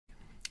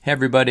Hey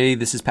everybody,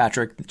 this is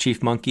Patrick, the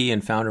Chief Monkey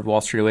and founder of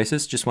Wall Street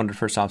Oasis. Just wanted to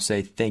first off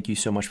say thank you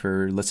so much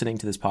for listening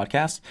to this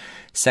podcast.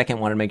 Second,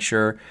 want to make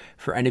sure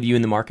for any of you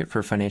in the market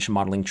for financial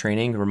modeling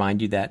training,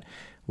 remind you that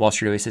Wall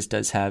Street Oasis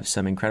does have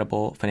some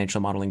incredible financial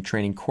modeling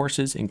training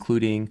courses,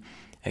 including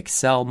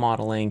Excel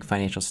modeling,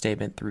 financial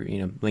statement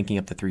through, linking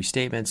up the three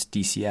statements,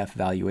 DCF,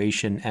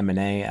 valuation,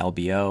 M&A,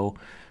 LBO,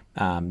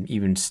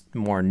 even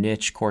more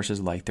niche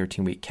courses like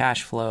 13-week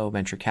cash flow,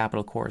 venture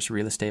capital course,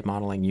 real estate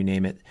modeling, you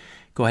name it.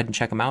 Go ahead and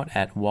check them out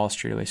at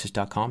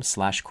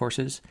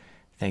wallstreetoasis.com/courses.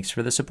 Thanks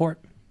for the support.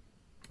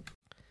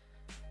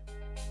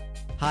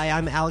 Hi,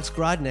 I'm Alex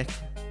Grodnick,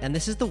 and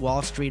this is the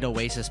Wall Street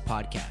Oasis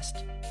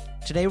podcast.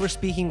 Today we're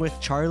speaking with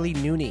Charlie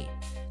Nooney,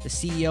 the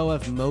CEO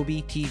of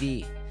Moby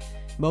TV.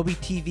 Moby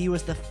TV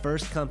was the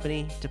first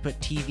company to put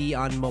TV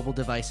on mobile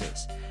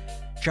devices.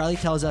 Charlie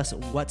tells us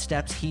what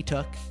steps he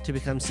took to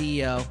become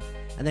CEO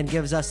and then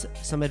gives us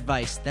some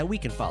advice that we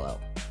can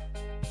follow.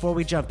 Before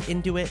we jump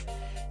into it,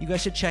 you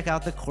guys should check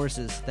out the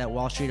courses that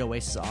Wall Street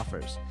Oasis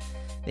offers.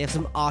 They have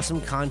some awesome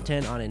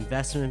content on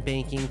investment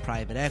banking,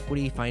 private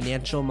equity,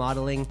 financial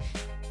modeling,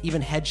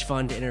 even hedge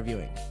fund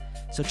interviewing.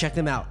 So check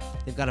them out.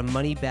 They've got a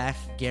money-back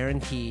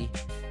guarantee,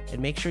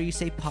 and make sure you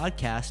say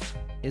podcast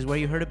is where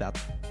you heard about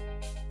them.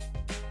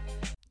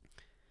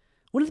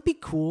 Wouldn't it be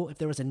cool if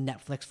there was a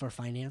Netflix for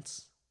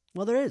finance?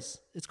 Well, there is.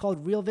 It's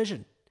called Real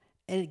Vision,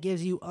 and it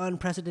gives you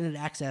unprecedented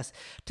access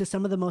to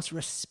some of the most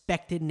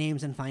respected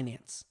names in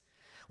finance.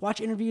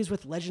 Watch interviews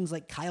with legends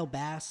like Kyle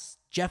Bass,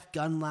 Jeff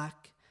Gundlach,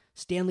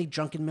 Stanley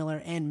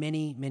Druckenmiller, and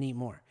many, many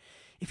more.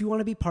 If you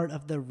want to be part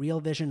of the Real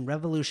Vision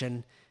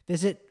revolution,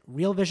 visit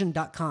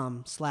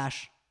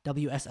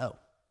realvision.com/WSO.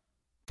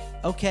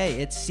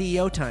 Okay, it's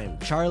CEO time.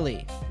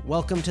 Charlie,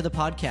 welcome to the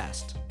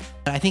podcast.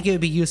 I think it would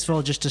be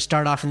useful just to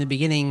start off in the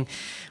beginning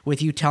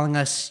with you telling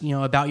us,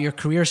 about your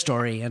career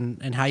story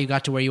and how you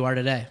got to where you are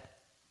today.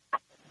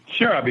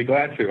 Sure, I'd be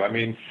glad to. I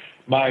mean,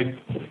 my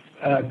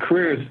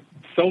career has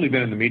solely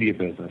been in the media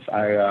business.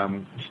 I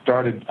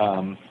started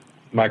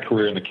my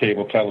career in the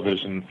cable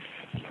television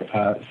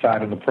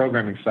side, on the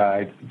programming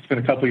side. It's been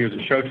a couple of years at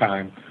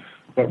Showtime,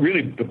 but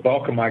really the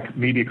bulk of my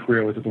media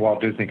career was at the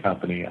Walt Disney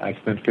Company. I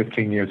spent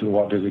 15 years at the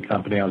Walt Disney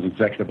Company. I was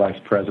executive vice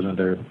president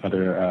of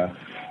their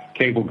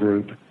cable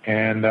group,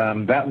 and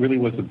that really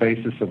was the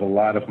basis of a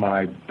lot of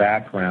my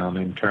background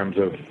in terms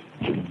of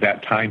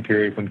that time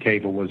period when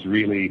cable was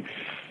really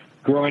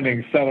growing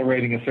and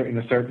accelerating.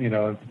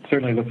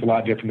 Certainly looks a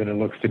lot different than it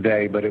looks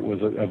today, but it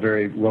was a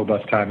very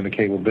robust time in the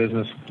cable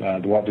business.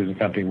 The Walt Disney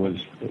Company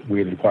we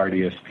had acquired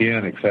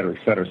ESPN, et cetera, et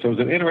cetera. So it was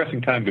an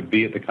interesting time to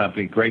be at the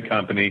company, great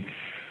company.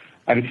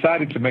 I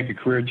decided to make a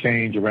career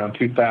change around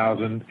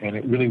 2000, and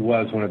it really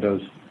was one of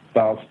those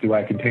thoughts, do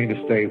I continue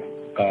to stay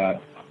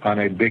on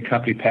a big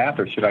company path,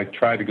 or should I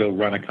try to go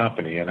run a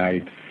company? And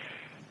I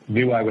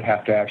knew I would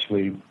have to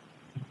actually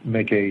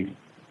make a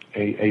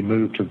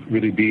move to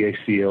really be a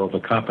CEO of a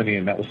company,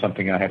 and that was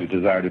something I had a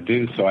desire to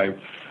do. So I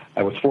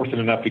was fortunate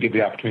enough to get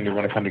the opportunity to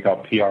run a company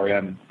called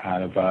PRN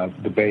out of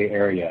the Bay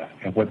Area.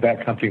 And what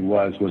that company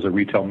was a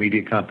retail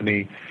media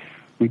company.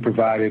 We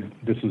provided,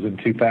 this was in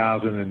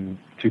 2000 and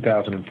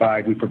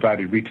 2005, we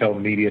provided retail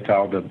media to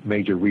all the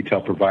major retail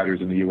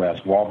providers in the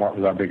U.S. Walmart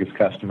was our biggest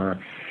customer,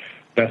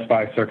 Best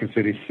Buy, Circuit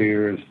City,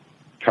 Sears,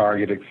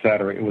 Target, et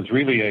cetera. It was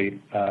really a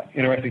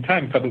interesting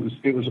time because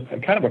it was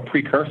kind of a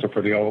precursor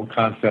for the old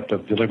concept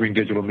of delivering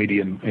digital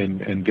media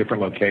in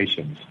different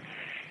locations.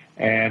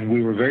 And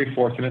we were very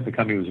fortunate. The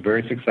company was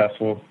very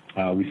successful.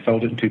 We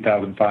sold it in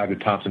 2005 to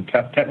Thomson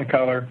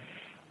Technicolor.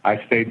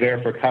 I stayed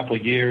there for a couple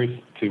of years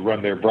to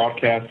run their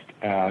broadcast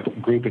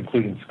group,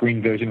 including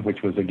Screen Vision,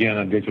 which was, again,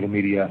 on digital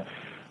media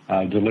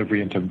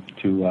delivery into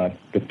the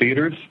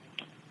theaters.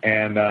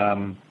 And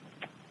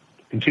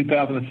in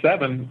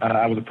 2007,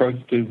 I was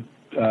approached to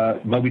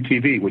Moby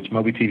TV, which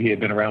Moby TV had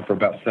been around for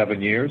about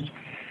 7 years.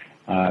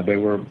 They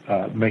were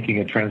making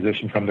a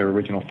transition from their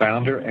original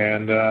founder,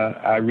 and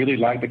I really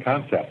liked the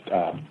concept.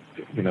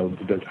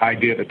 The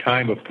idea at the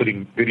time of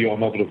putting video on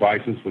mobile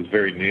devices was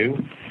very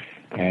new,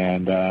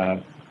 and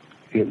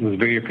it was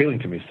very appealing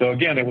to me. So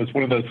again, it was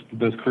one of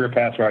those career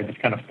paths where I just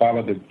kind of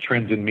followed the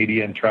trends in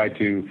media and tried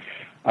to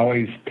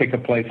always pick a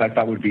place I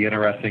thought would be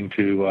interesting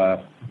to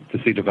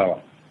see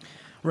develop.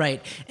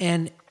 Right.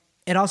 And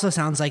it also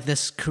sounds like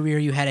this career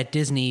you had at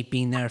Disney,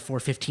 being there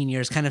for 15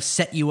 years, kind of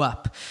set you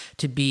up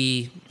to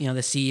be, the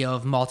CEO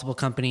of multiple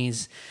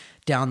companies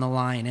down the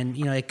line. And,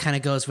 it kind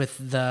of goes with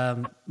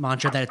the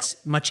mantra that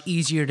it's much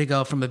easier to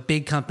go from a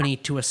big company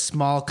to a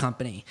small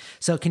company.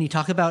 So can you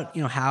talk about,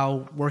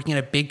 how working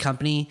at a big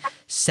company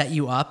set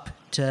you up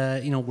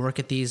to, work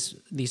at these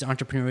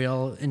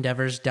entrepreneurial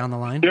endeavors down the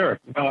line? Sure.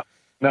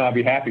 No, I'd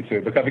be happy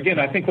to, because again,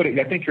 I think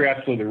you're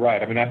absolutely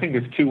right. I mean, I think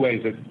there's two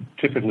ways that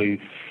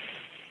typically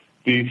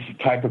these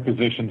type of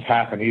positions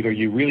happen. Either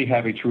you really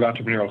have a true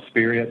entrepreneurial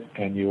spirit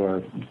and you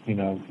are,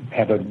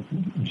 have a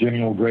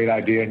genuine great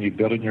idea and you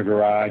build it in your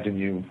garage and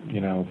you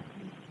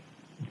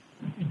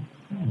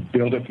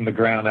build it from the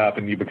ground up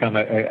and you become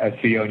a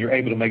CEO and you're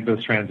able to make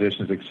those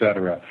transitions, et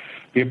cetera.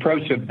 the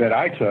approach that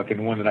I took,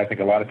 and one that I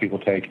think a lot of people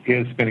take,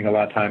 is spending a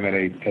lot of time at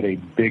a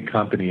big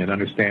company and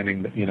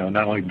understanding that,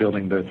 not only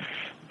building the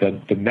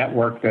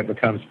network that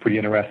becomes pretty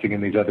interesting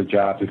in these other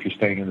jobs if you're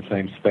staying in the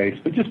same space,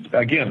 but just,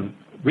 again,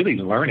 really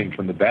learning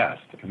from the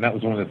best. And that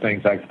was one of the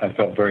things I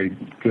felt very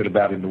good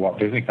about in the Walt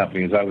Disney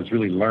Company, is I was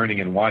really learning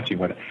and watching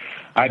what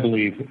I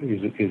believe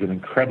is an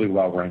incredibly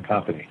well-run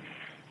company.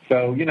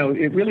 So,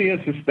 it really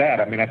is just that.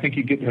 I mean, I think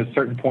you get to a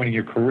certain point in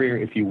your career,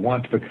 if you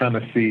want to become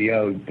a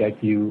CEO, that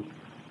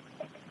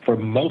for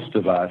most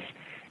of us,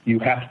 you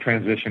have to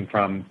transition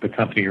from the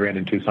company you're in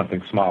into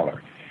something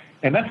smaller.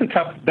 And that's a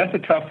tough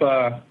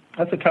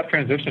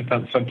transition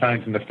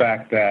sometimes, in the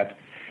fact that,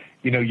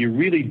 you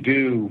really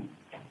do,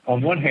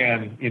 on one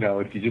hand,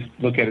 if you just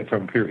look at it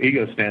from a pure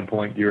ego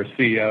standpoint, you're a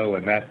CEO,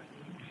 and that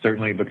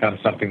certainly becomes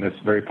something that's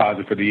very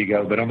positive for the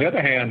ego. But on the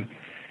other hand,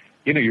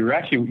 you're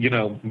actually,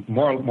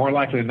 more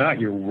likely than not,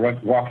 you're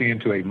walking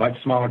into a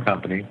much smaller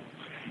company.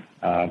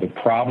 The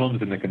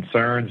problems and the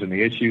concerns and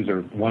the issues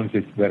are ones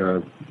that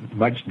are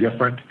much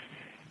different.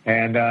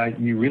 And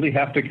you really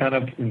have to kind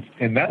of,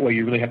 in that way,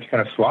 you really have to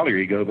kind of swallow your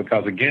ego,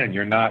 because, again,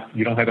 you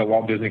don't have that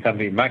Walt Disney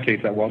Company, in my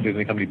case, that Walt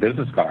Disney Company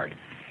business card.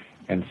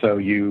 And so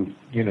you're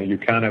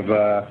kind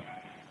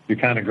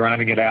of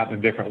grinding it out in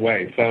a different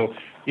way. So,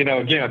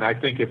 again, I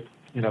think if,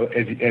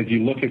 as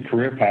you look at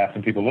career paths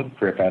and people look at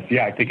career paths,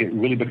 I think it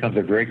really becomes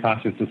a very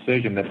conscious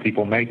decision that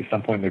people make at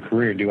some point in their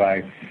career. Do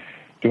I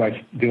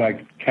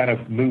kind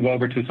of move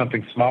over to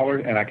something smaller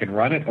and I can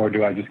run it, or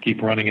do I just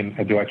keep running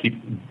and do I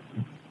keep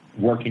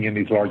working in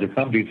these larger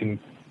companies? And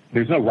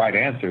there's no right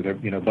answer.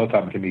 Both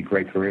of them can be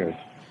great careers.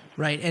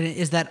 Right. And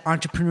is that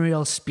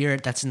entrepreneurial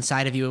spirit that's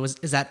inside of you,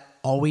 is that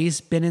always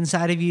been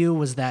inside of you?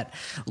 Was that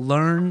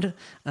learned?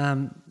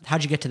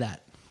 How'd you get to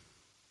that?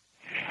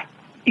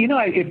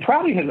 It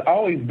probably has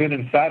always been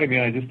inside of me,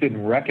 and I just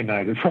didn't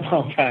recognize it for a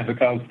long time,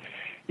 because,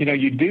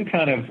 you do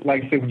kind of,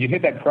 like I said, when you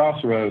hit that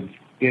crossroads,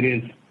 it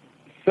is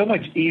so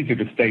much easier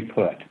to stay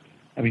put.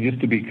 I mean,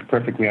 just to be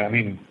perfectly,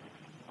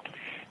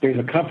 there's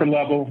a comfort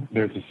level,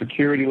 there's a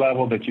security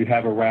level that you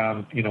have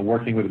around,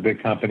 working with a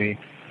big company.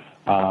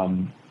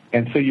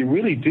 And so you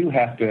really do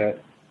have to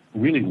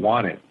really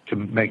want it to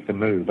make the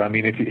move. I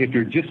mean, if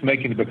you're just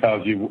making it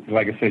because you,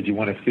 like I said, you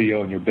want a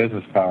CEO on your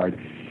business card,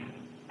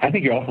 I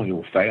think you ultimately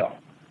will fail.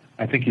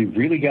 I think you've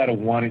really got to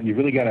want it. You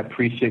really got to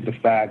appreciate the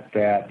fact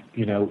that,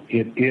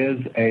 it is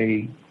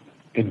a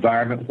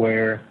environment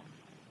where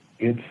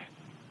it's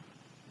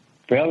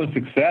fail and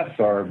success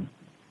are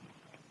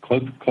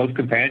close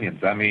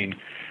companions. I mean,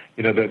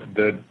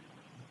 the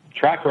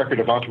track record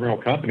of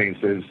entrepreneurial companies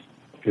is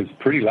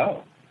pretty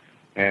low.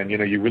 And,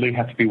 you really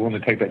have to be willing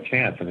to take that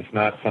chance, and it's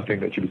not something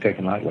that should be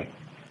taken lightly.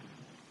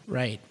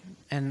 Right.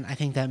 And I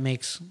think that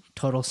makes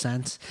total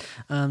sense.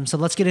 So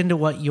let's get into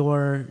what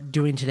you're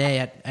doing today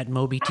at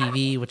Moby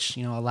TV, which,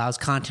 allows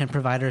content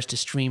providers to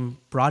stream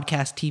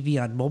broadcast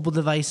TV on mobile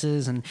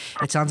devices. And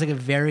it sounds like a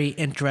very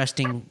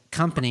interesting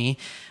company.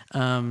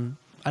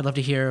 I'd love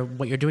to hear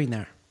what you're doing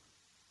there.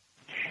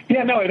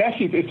 Yeah, no,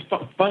 it's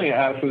funny.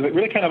 So it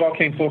really kind of all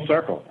came full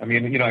circle. I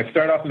mean, I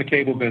started off in the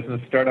cable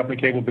business,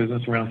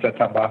 around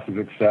set-top boxes,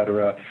 et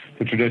cetera,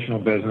 the traditional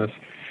business,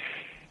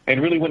 and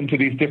really went into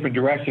these different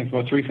directions.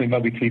 Most recently,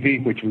 Moby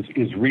TV, which was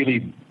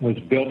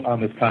built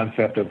on this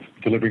concept of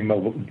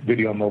delivering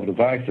video on mobile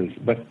devices.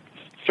 But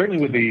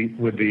certainly with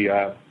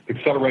the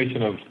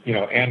acceleration of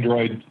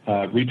Android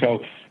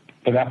retail,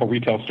 of Apple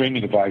retail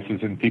streaming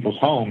devices in people's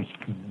homes,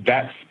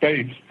 that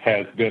space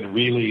has been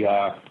really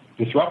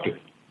disrupted.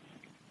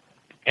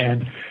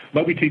 And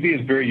Moby TV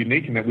is very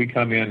unique in that we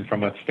come in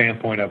from a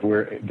standpoint of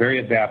we're very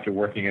adept at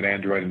working at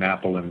Android and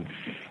Apple, and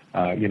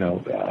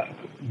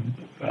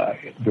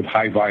with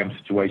high volume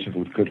situations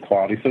with good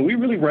quality. So we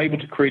really were able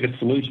to create a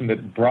solution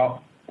that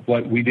brought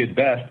what we did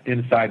best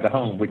inside the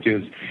home, which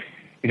is,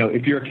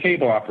 if you're a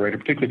cable operator,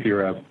 particularly if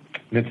you're a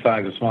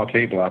mid-sized or small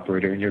cable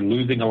operator, and you're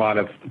losing a lot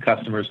of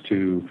customers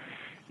to,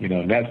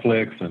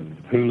 Netflix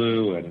and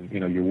Hulu, and,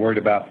 you're worried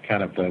about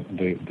kind of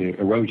the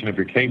erosion of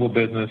your cable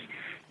business.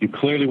 You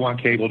clearly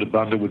want cable to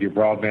bundle with your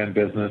broadband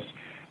business.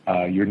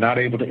 You're not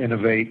able to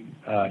innovate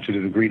to the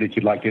degree that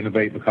you'd like to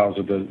innovate because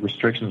of the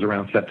restrictions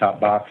around set-top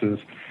boxes.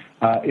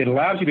 It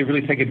allows you to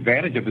really take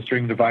advantage of the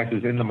streaming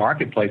devices in the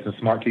marketplace and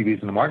smart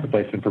TVs in the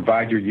marketplace, and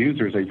provide your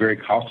users a very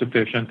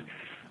cost-efficient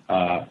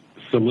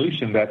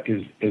solution that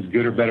is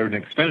good or better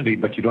than Xfinity,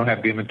 but you don't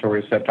have the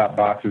inventory of set-top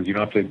boxes. You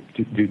don't have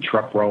to do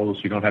truck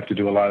rolls. You don't have to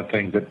do a lot of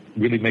things that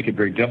really make it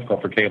very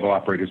difficult for cable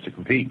operators to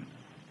compete.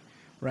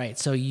 Right.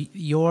 So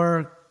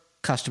your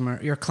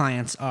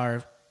clients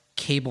are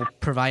cable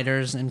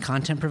providers and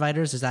content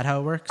providers. Is that how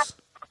it works?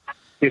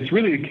 It's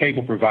really the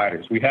cable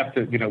providers. We have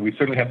to, we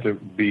certainly have to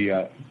be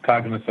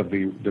cognizant of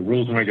the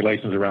rules and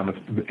regulations around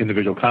the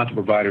individual content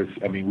providers.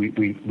 I mean,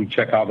 we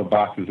check all the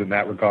boxes in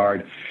that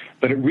regard.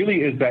 But it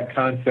really is that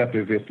concept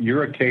of, if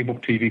you're a cable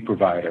TV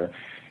provider,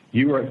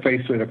 you are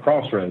faced with a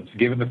crossroads.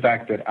 Given the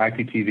fact that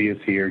IPTV is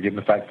here, given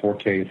the fact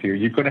 4K is here,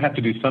 you're going to have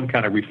to do some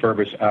kind of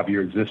refurbish of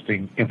your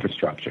existing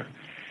infrastructure.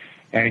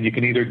 And you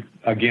can either,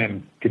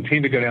 again,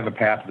 continue to go down the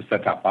path of the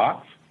set-top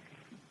box,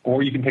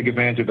 or you can take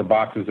advantage of the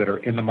boxes that are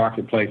in the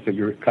marketplace that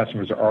your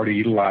customers are already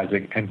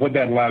utilizing. And what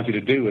that allows you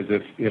to do is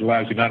it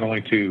allows you not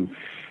only to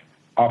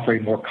offer a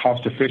more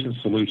cost-efficient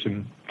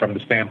solution from the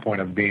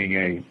standpoint of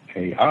being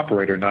a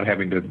operator, not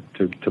having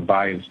to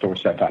buy and store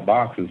set-top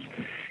boxes,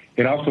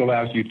 it also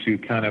allows you to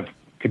kind of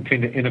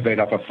continue to innovate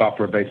off a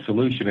software-based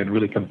solution and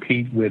really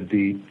compete with with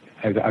the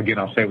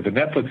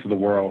Netflix of the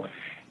world.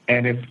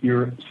 And if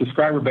your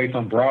subscriber base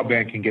on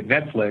broadband can get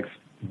Netflix,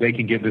 they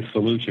can get this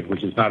solution,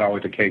 which is not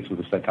always the case with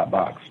a set-top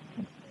box.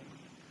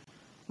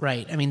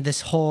 Right. I mean,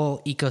 this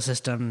whole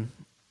ecosystem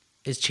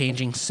is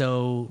changing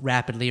so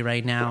rapidly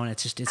right now, and it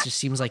just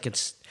seems like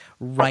it's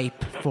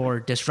ripe for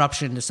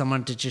disruption, to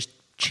someone to just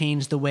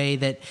change the way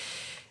that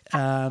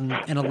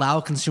and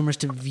allow consumers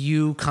to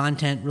view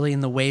content really in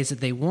the ways that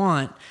they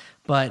want.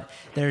 But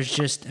there's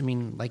just, I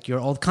mean, like your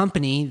old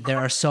company, there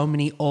are so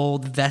many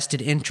old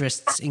vested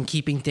interests in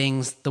keeping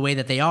things the way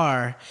that they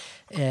are.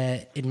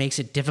 It makes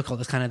it difficult.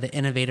 It's kind of the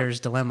innovator's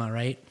dilemma,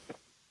 right?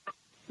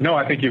 No,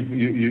 I think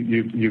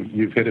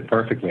you've hit it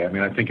perfectly. I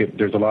mean, I think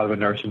there's a lot of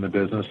inertia in the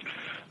business,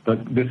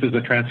 but this is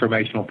a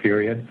transformational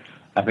period.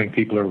 I think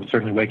people are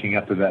certainly waking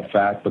up to that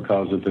fact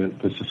because of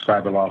the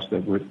subscriber loss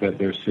that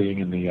they're seeing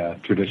in the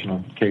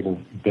traditional cable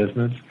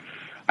business.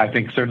 I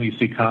think certainly you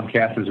see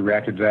Comcast has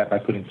reacted to that by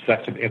putting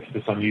such an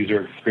emphasis on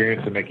user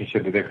experience and making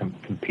sure that they're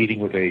competing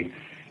with a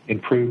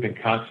improved and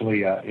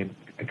constantly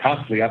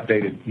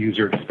updated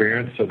user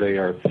experience, so they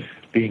are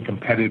being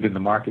competitive in the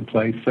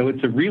marketplace. So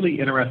it's a really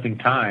interesting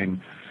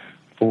time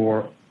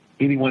for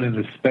anyone in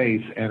this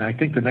space, and I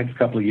think the next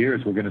couple of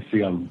years we're going to see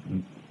a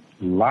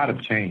lot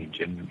of change,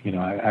 and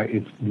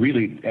it's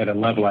really at a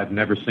level I've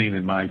never seen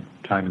in my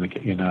time in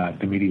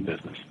the media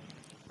business.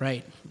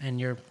 Right,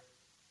 and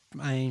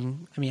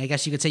I mean, I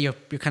guess you could say you're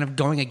kind of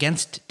going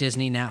against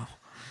Disney now.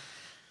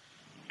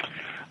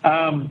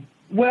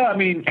 Well, I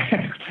mean,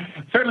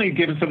 certainly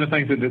given some of the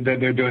things that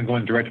they're doing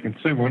going direct to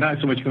consumer, we're not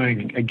so much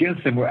going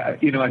against them.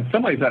 In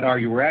some ways I'd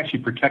argue we're actually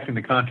protecting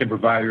the content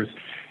providers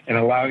and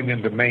allowing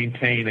them to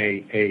maintain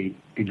a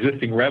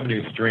existing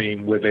revenue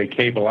stream with a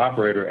cable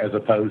operator, as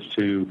opposed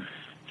to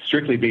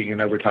strictly being an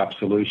over-top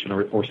solution,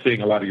 or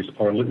seeing a lot of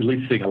or at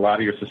least seeing a lot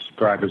of your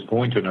subscribers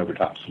going to an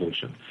over-top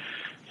solution.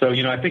 So,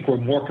 I think we're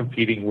more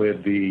competing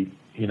with the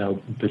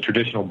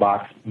traditional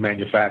box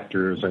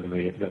manufacturers and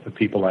the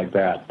people like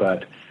that.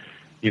 But,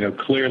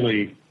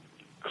 clearly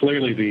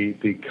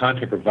the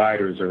content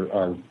providers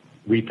are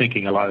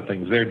rethinking a lot of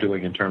things they're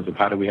doing in terms of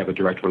how do we have a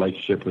direct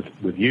relationship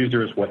with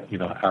users,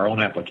 our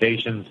own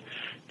applications,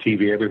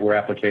 TV everywhere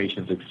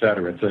applications, et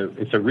cetera.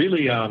 It's a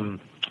really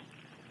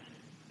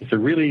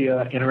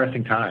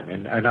interesting time,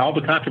 and all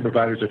the content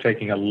providers are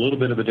taking a little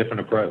bit of a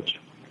different approach.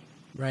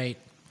 Right.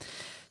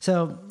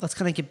 So let's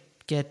kind of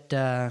get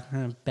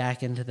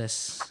back into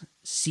this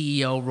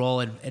CEO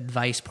role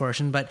advice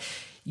portion, but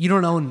you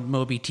don't own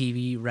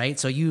MobiTV, right?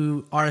 So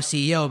you are a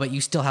CEO, but you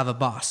still have a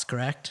boss,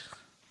 correct?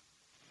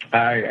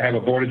 I have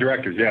a board of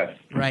directors, yes.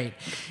 Right.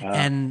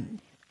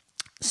 And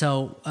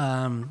so,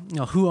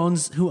 who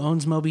owns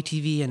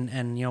MobiTV,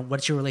 and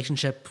what's your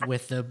relationship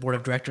with the board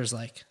of directors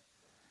like?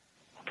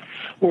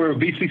 We're a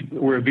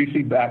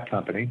VC-backed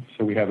company,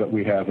 so we have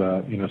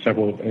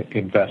several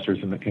investors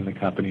in the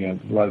company, a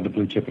lot of the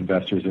blue chip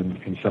investors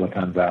in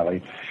Silicon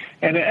Valley,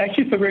 and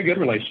actually it's a very good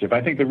relationship.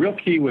 I think the real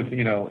key with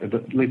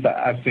at least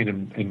I've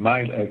seen in my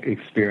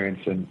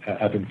experience, and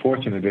I've been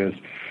fortunate, is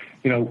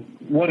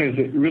one is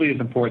it really is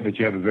important that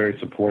you have a very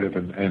supportive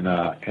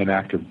and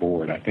active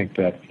board. I think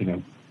that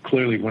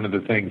clearly one of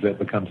the things that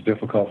becomes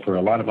difficult for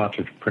a lot of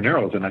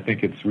entrepreneurs, and I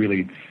think it's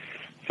really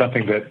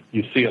something that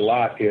you see a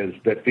lot, is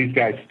that these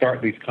guys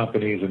start these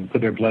companies and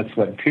put their blood,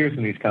 sweat, and tears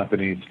in these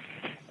companies,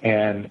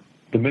 and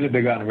the minute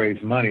they go out and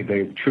raise money,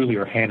 they truly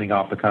are handing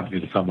off the company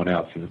to someone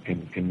else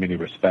in many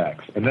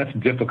respects, and that's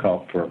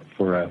difficult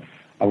for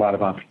a lot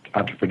of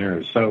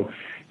entrepreneurs. So,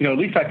 at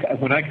least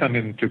when I come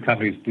into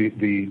companies,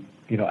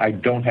 I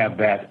don't have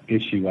that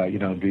issue.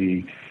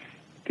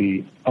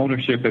 The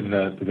ownership and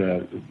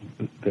the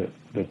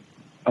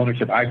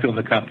ownership I feel in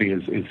the company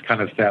is kind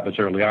of established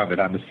early on, that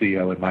I'm the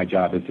CEO and my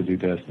job is to do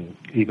this, and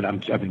even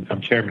I'm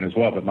chairman as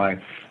well, but my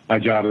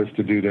job is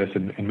to do this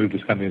and move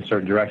this company in a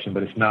certain direction.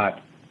 But it's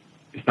not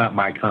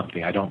my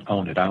company. I don't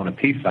own it. I own a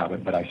piece of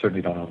it, but I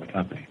certainly don't own the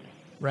company.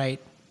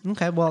 Right.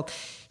 Okay. Well,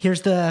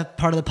 here's the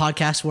part of the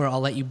podcast where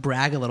I'll let you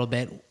brag a little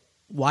bit.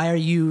 Why are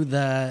you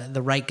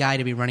the right guy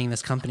to be running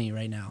this company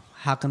right now?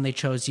 How come they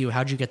chose you?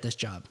 How'd you get this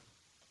job?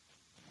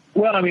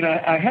 Well, I mean,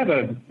 I have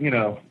a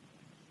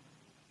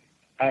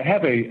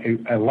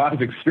lot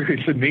of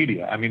experience in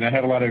media. I mean, I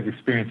have a lot of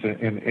experience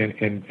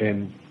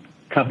in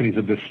companies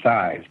of this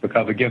size,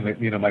 because again,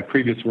 my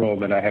previous role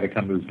that I had at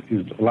company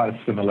was a lot of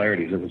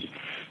similarities. It was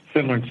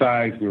similar in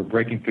size. We were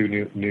breaking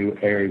through new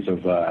areas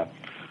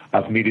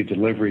of media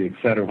delivery, et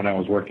cetera, when I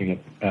was working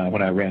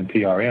when I ran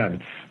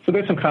PRN. So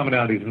there's some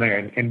commonalities in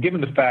there. And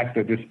given the fact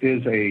that this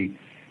is a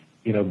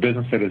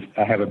business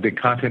I have a big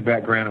content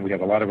background, and we have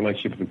a lot of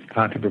relationships with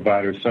content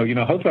providers. So,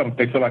 hopefully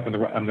they feel like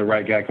I'm the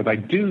right guy, because I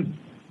do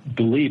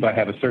believe I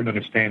have a certain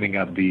understanding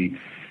of the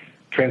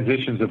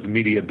transitions of the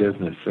media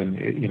business, and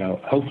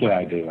hopefully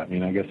I do. I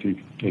mean, I guess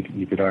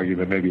you could argue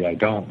that maybe I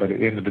don't, but at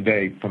the end of the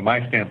day, from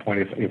my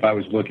standpoint, if I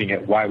was looking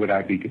at why am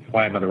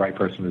I the right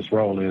person in this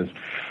role, is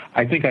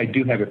I think I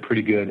do have a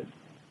pretty good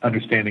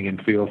understanding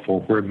and feel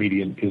for where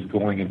media is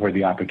going and where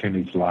the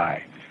opportunities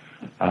lie.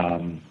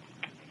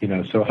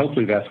 So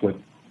hopefully that's what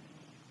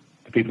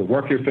the people who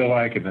work here feel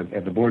like, and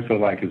the board feel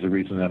like, is the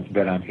reason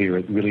that I'm here.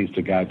 It really is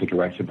to guide the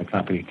direction of the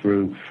company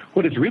through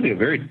what is really a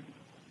very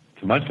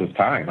tumultuous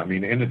time. I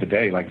mean, at the end of the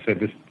day, like I said,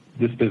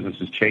 this business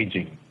is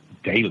changing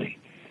daily,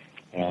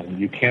 and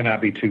you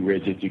cannot be too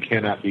rigid. You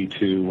cannot be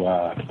too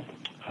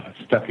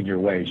stuck in your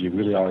ways. You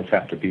really always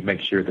have to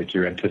make sure that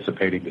you're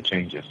anticipating the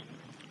changes.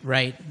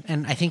 Right,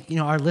 and I think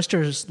our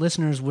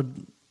listeners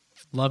would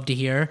love to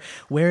hear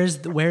where is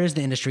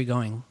the industry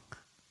going.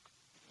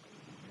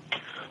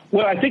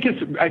 Well, I think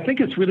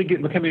it's really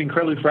becoming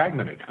incredibly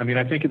fragmented. I mean,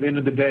 I think at the end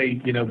of the day,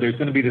 there's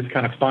going to be this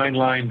kind of fine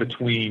line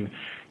between,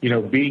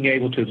 being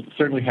able to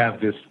certainly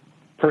have this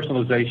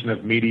personalization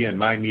of media and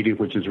my media,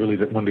 which is really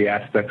one of the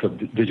aspects of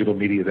digital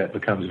media that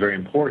becomes very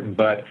important.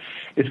 But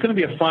it's going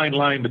to be a fine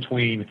line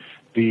between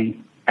the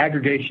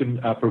aggregation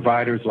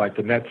providers like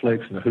the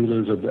Netflix and the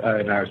Hulus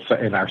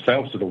and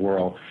ourselves of the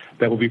world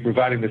that will be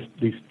providing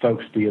these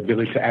folks the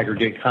ability to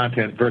aggregate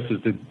content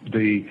versus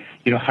the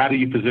how do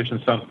you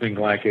position something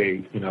like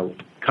a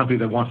company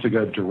that wants to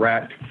go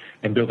direct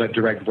and build that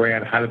direct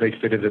brand? How do they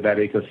fit into that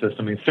ecosystem?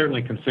 I mean,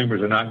 certainly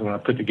consumers are not going to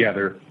put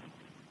together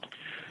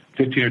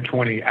 15 or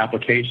 20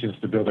 applications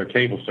to build their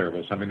cable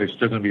service. I mean, there's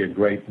still going to be a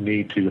great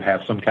need to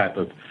have some type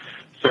of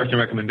search and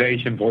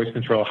recommendation, voice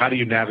control. How do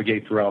you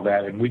navigate through all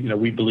that? And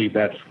we believe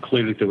that's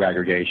clearly through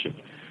aggregation.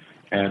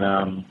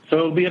 And so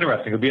it'll be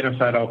interesting. It'll be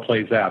interesting how it all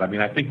plays out. I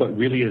mean, I think what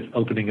really is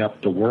opening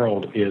up the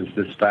world is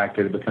this fact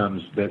that it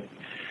becomes that,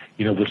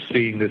 we're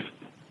seeing this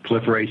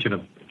proliferation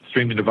of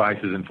streaming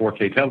devices and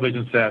 4K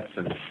television sets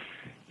and,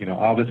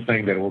 all this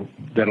thing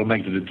that'll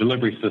make the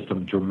delivery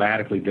system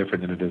dramatically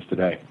different than it is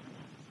today.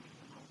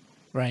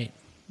 Right.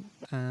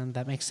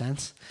 That makes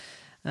sense.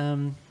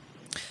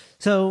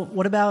 So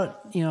what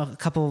about, a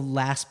couple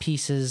last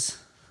pieces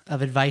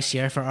of advice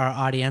here for our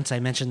audience? I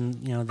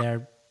mentioned,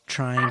 they're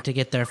trying to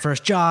get their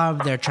first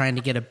job. They're trying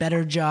to get a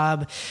better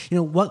job.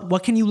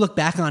 What can you look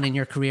back on in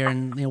your career,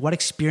 and what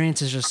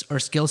experiences or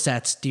skill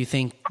sets do you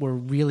think were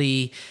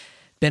really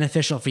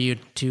beneficial for you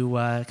to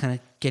kind of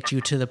get you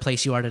to the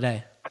place you are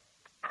today?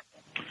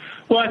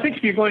 Well, I think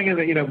if you're going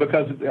in,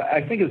 because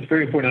I think it's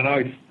very important, and I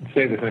always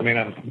say this, and it may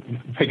not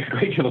make a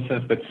great deal of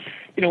sense, but,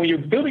 when you're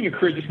building your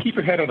career, just keep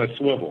your head on a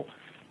swivel.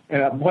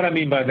 And what I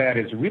mean by that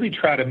is really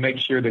try to make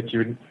sure that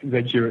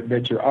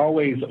you're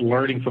always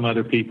learning from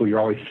other people. You're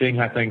always seeing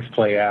how things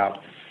play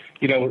out.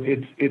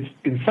 It's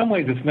in some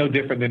ways it's no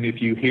different than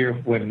if you hear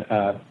when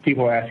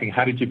people are asking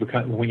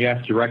when you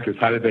ask directors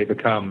how did they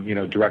become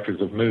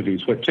directors of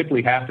movies. What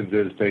typically happens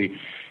is they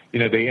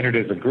entered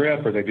as a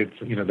grip, or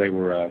they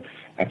were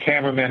a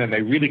cameraman, and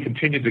they really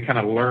continued to kind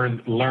of learn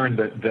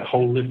the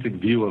holistic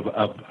view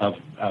of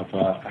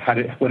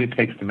what it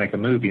takes to make a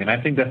movie. And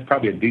I think that's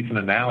probably a decent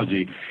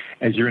analogy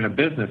as you're in a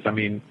business. I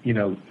mean,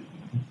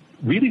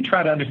 really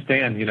try to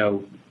understand,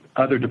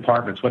 other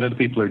departments, what other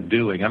people are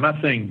doing. I'm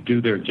not saying do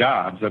their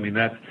jobs. I mean,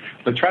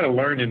 but try to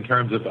learn in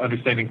terms of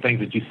understanding things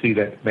that you see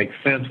that make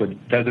sense,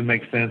 what doesn't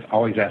make sense.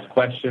 Always ask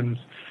questions.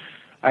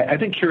 I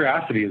think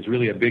curiosity is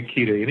really a big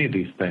key to any of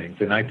these things.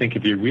 And I think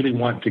if you really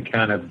want to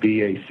kind of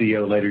be a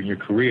CEO later in your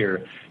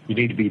career, you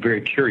need to be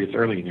very curious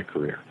early in your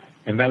career.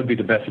 And that would be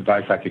the best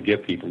advice I could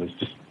give people, is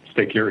just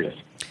stay curious.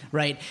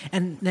 Right.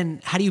 And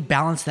then how do you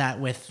balance that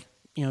with,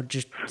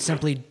 just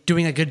simply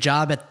doing a good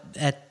job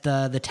at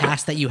the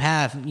task that you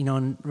have,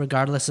 and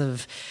regardless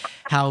of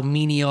how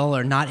menial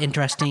or not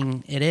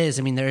interesting it is?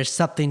 I mean, there is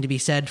something to be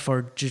said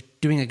for just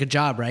doing a good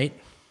job, right?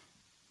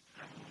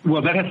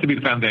 Well, that has to be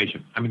the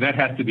foundation. I mean, that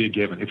has to be a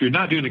given. If you're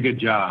not doing a good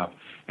job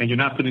and you're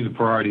not putting the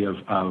priority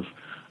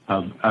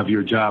of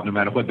your job, no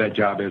matter what that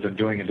job is, and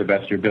doing it to the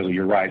best of your ability,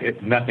 you're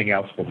right. Nothing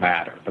else will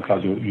matter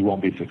because you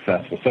won't be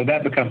successful. So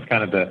that becomes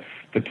kind of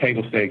the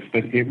table stakes.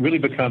 But it really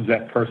becomes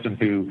that person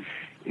who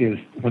is,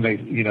 when they,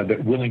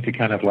 they're willing to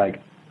kind of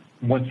like,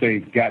 once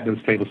they've got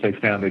those table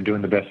stakes down, they're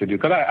doing the best they do.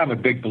 Because I'm a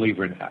big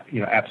believer in,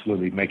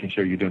 absolutely making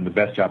sure you're doing the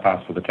best job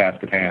possible for the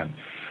task at hand.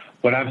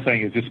 What I'm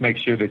saying is just make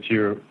sure that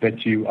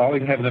you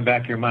always have in the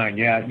back of your mind,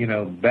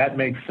 that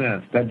makes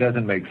sense. That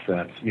doesn't make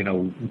sense.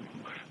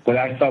 What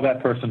I saw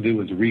that person do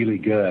was really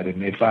good,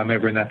 and if I'm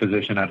ever in that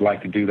position, I'd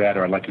like to do that,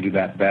 or I'd like to do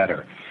that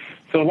better.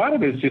 So a lot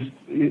of it is just,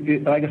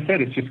 like I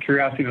said, it's just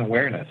curiosity and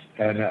awareness,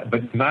 and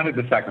but not at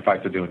the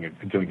sacrifice of doing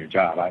your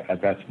job.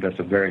 That's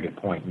a very good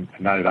point,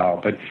 not at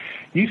all. But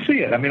you see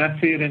it. I mean, I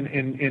see it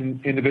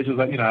in individuals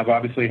that, I've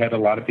obviously had a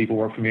lot of people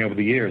work for me over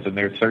the years, and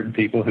there are certain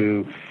people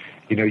who,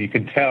 you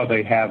can tell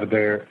they have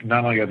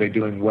not only are they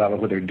doing well at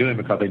what they're doing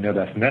because they know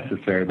that's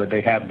necessary, but they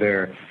have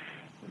their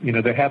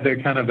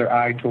kind of their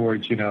eye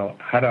towards,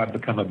 how do I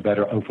become a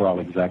better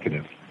overall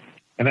executive?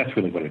 And that's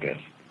really what it is.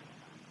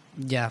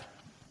 Yeah,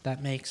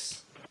 that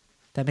makes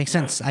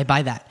sense. I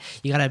buy that.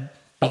 You got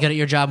to be good at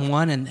your job,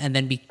 one, and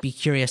then be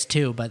curious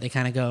too, but they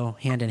kind of go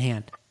hand in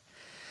hand.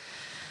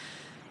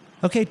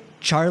 Okay,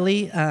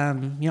 Charlie,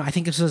 I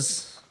think this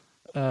was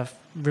a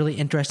really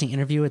interesting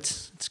interview.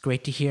 It's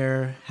great to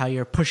hear how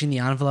you're pushing the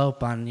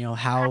envelope on,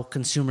 how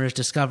consumers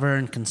discover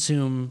and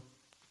consume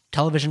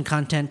television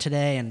content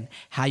today and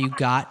how you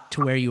got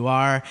to where you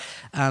are.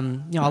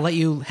 I'll let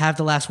you have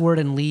the last word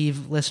and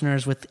leave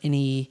listeners with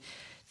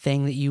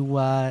anything that you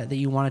want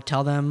to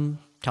tell them.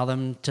 Tell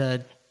them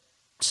to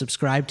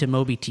subscribe to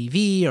Moby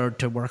TV or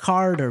to work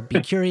hard or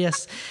be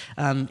curious,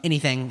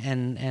 anything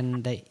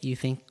and that you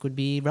think would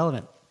be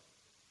relevant.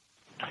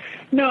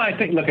 No, I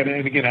think, look, and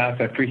again, Alex,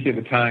 I appreciate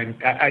the time.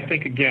 I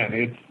think, again,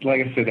 it's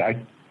like I said,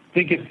 I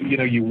think it's,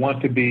 you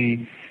want to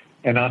be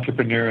an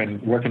entrepreneur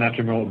and work in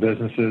entrepreneurial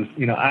businesses.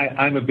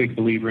 I'm a big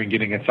believer in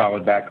getting a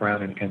solid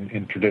background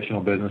in traditional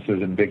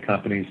businesses and big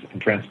companies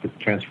and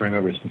transferring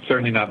over. It's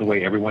certainly not the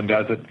way everyone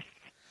does it.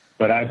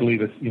 But I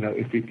believe it's,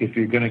 if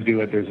you're going to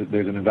do it, there's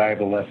an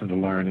invaluable lesson to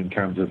learn in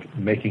terms of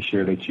making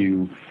sure that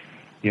you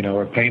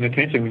are paying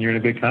attention when you're in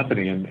a big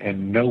company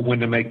and know when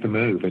to make the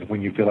move and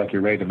when you feel like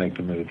you're ready to make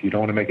the move. You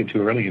don't want to make it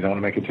too early. You don't want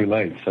to make it too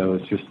late. So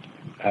it's just,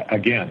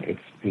 again,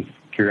 it's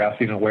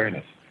curiosity and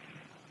awareness.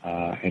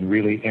 And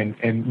really,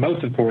 and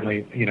most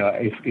importantly,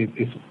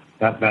 it's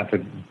not to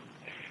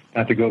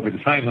go over the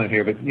timeline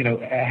here, but,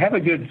 have a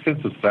good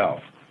sense of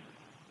self.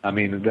 I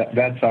mean,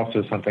 that's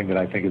also something that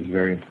I think is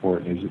very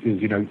important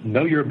is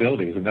know your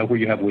abilities and know where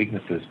you have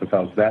weaknesses,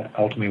 because that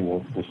ultimately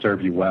will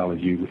serve you well as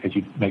you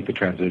make the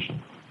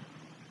transition.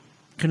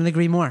 Couldn't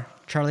agree more.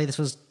 Charlie, this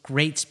was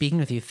great speaking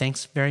with you.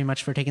 Thanks very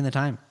much for taking the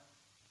time.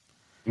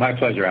 My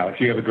pleasure, Alex.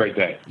 You have a great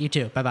day. You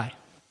too. Bye-bye.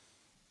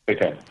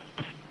 Take care.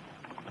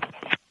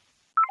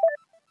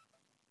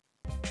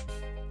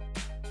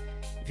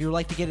 If you would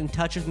like to get in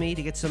touch with me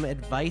to get some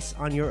advice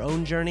on your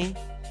own journey,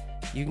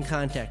 you can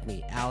contact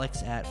me,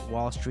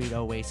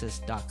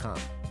 alex@wallstreetoasis.com.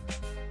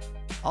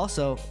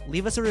 Also,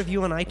 leave us a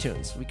review on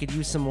iTunes. We could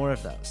use some more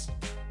of those.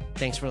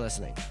 Thanks for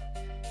listening.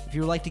 If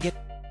you would like to get